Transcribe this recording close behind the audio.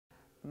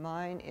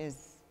Mine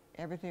is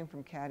everything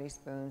from caddy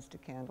spoons to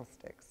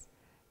candlesticks,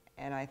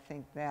 and I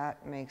think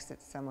that makes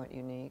it somewhat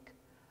unique.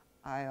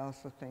 I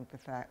also think the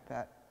fact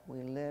that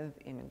we live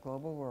in a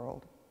global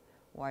world,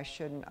 why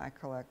shouldn't I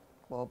collect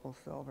global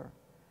silver?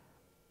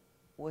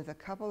 With a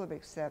couple of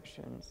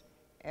exceptions,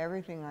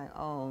 everything I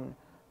own,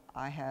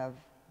 I have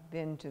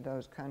been to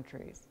those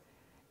countries.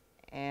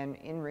 And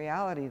in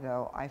reality,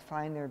 though, I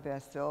find their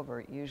best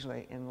silver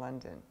usually in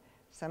London.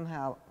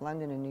 Somehow,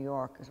 London and New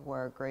York is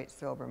where great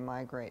silver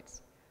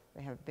migrates.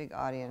 They have big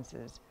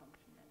audiences.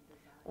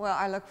 Well,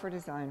 I look for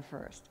design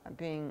first.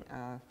 Being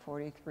a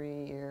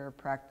 43-year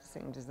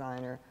practicing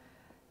designer,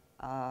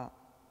 I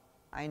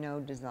know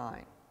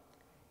design.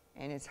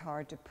 And it's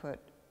hard to put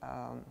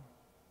a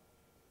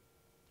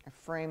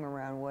frame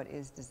around what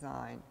is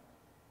design.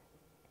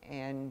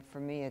 And for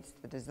me, it's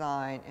the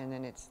design, and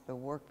then it's the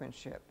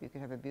workmanship. You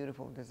can have a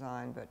beautiful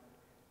design, but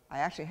I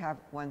actually have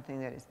one thing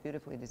that is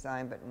beautifully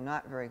designed, but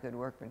not very good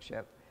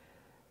workmanship.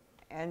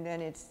 And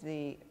then it's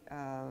the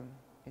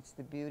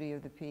beauty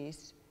of the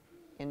piece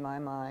in my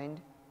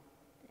mind,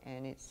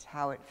 and it's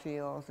how it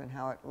feels and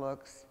how it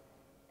looks,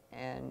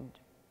 and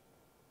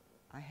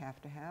I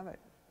have to have it.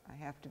 I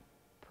have to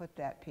put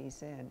that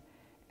piece in.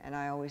 And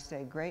I always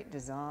say, great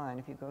design,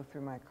 if you go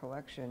through my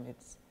collection,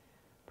 it's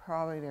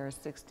probably there are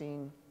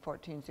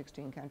 14,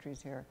 16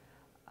 countries here.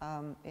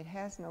 It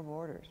has no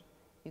borders.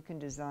 You can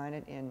design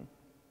it in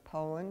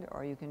Poland,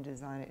 or you can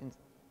design it in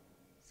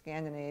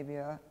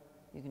Scandinavia,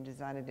 you can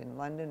design it in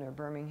London or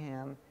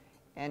Birmingham,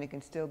 and it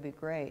can still be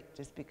great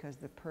just because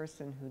the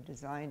person who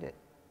designed it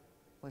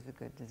was a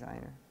good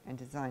designer. And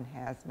design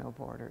has no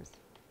borders.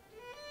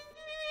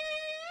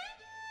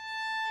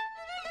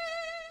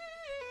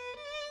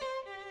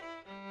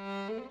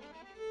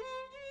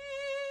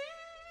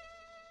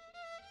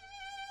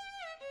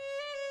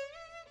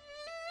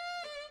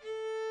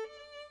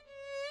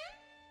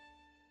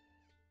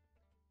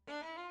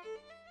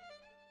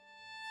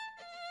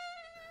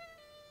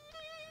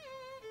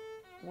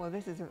 Well,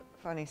 this is a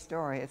funny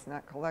story. It's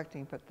not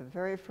collecting, but the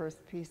very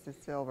first piece of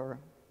silver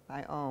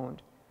I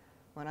owned,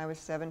 when I was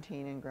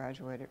 17 and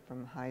graduated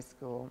from high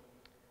school,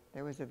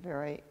 there was a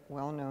very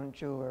well-known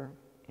jeweler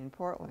in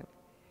Portland,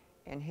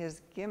 and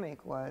his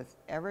gimmick was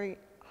every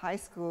high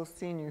school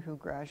senior who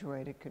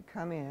graduated could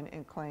come in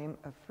and claim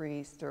a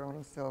free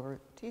sterling silver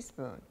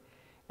teaspoon.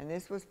 And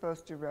this was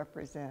supposed to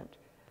represent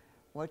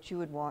what you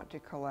would want to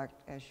collect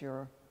as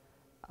your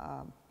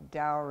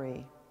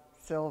dowry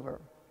silver.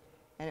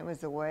 And it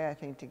was a way, I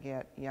think, to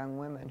get young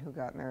women who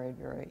got married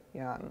very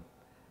young.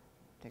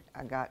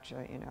 I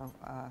gotcha, you know,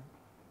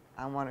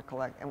 I want to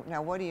collect. And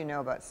now, what do you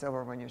know about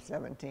silver when you're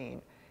 17?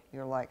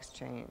 Your likes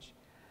change.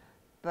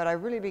 But I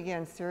really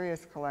began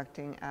serious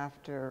collecting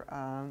after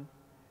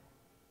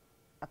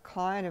a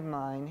client of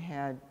mine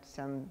had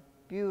some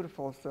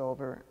beautiful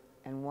silver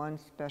and one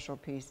special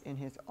piece in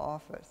his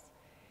office.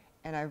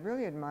 And I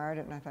really admired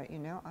it, and I thought, you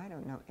know, I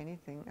don't know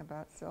anything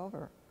about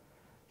silver.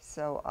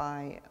 So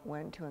I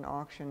went to an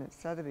auction at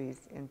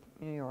Sotheby's in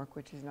New York,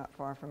 which is not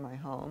far from my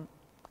home,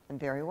 and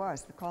there he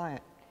was, the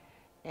client.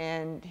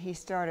 And he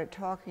started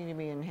talking to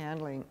me and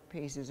handling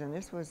pieces, and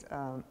this was,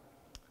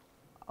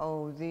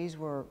 these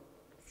were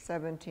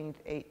 17th,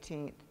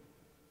 18th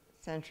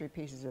century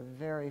pieces of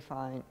very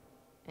fine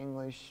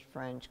English,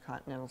 French,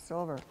 continental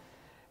silver.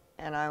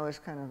 And I was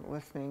kind of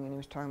listening, and he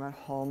was talking about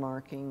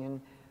hallmarking and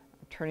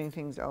turning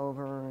things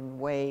over and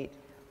weight.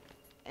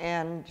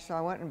 And so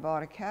I went and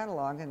bought a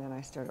catalog, and then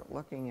I started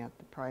looking at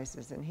the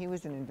prices. And he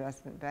was an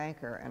investment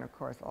banker, and of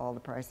course all the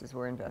prices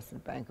were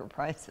investment banker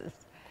prices.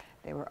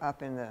 They were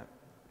up in the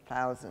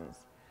thousands.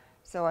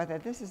 So I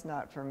thought, this is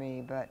not for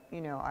me, but you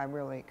know, I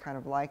really kind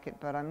of like it,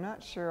 but I'm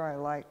not sure I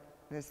like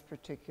this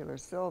particular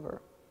silver.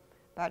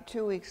 About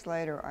 2 weeks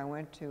later, I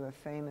went to a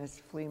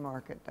famous flea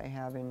market they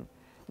have in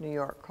New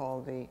York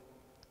called the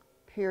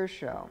Pier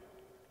Show.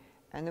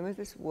 And there was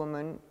this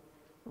woman,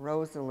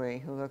 Rosalie,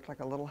 who looked like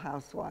a little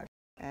housewife.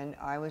 And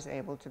I was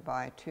able to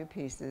buy 2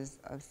 pieces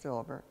of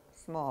silver,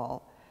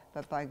 small,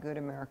 but by good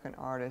American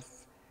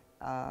artists,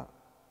 I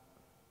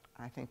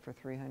think for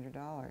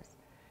 $300.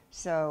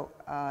 So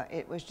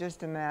it was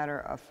just a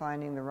matter of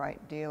finding the right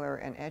dealer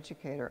and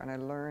educator, and I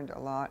learned a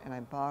lot, and I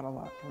bought a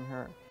lot from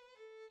her.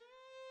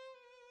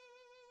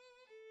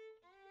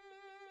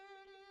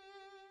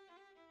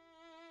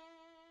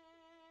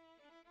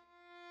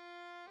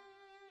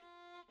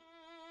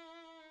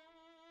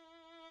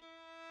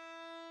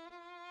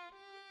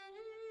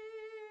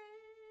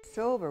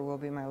 Silver will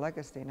be my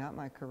legacy, not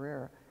my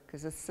career,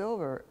 because the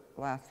silver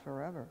lasts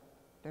forever.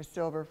 There's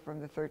silver from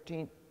the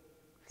 13th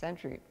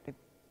century. They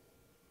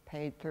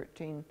paid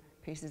 13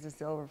 pieces of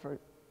silver for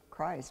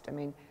Christ. I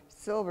mean,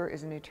 silver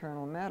is an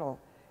eternal metal,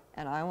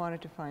 and I wanted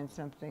to find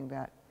something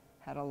that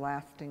had a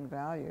lasting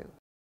value.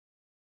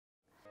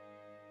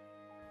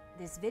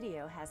 This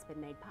video has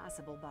been made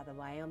possible by the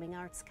Wyoming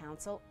Arts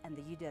Council and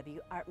the UW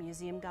Art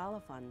Museum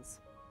Gala Funds.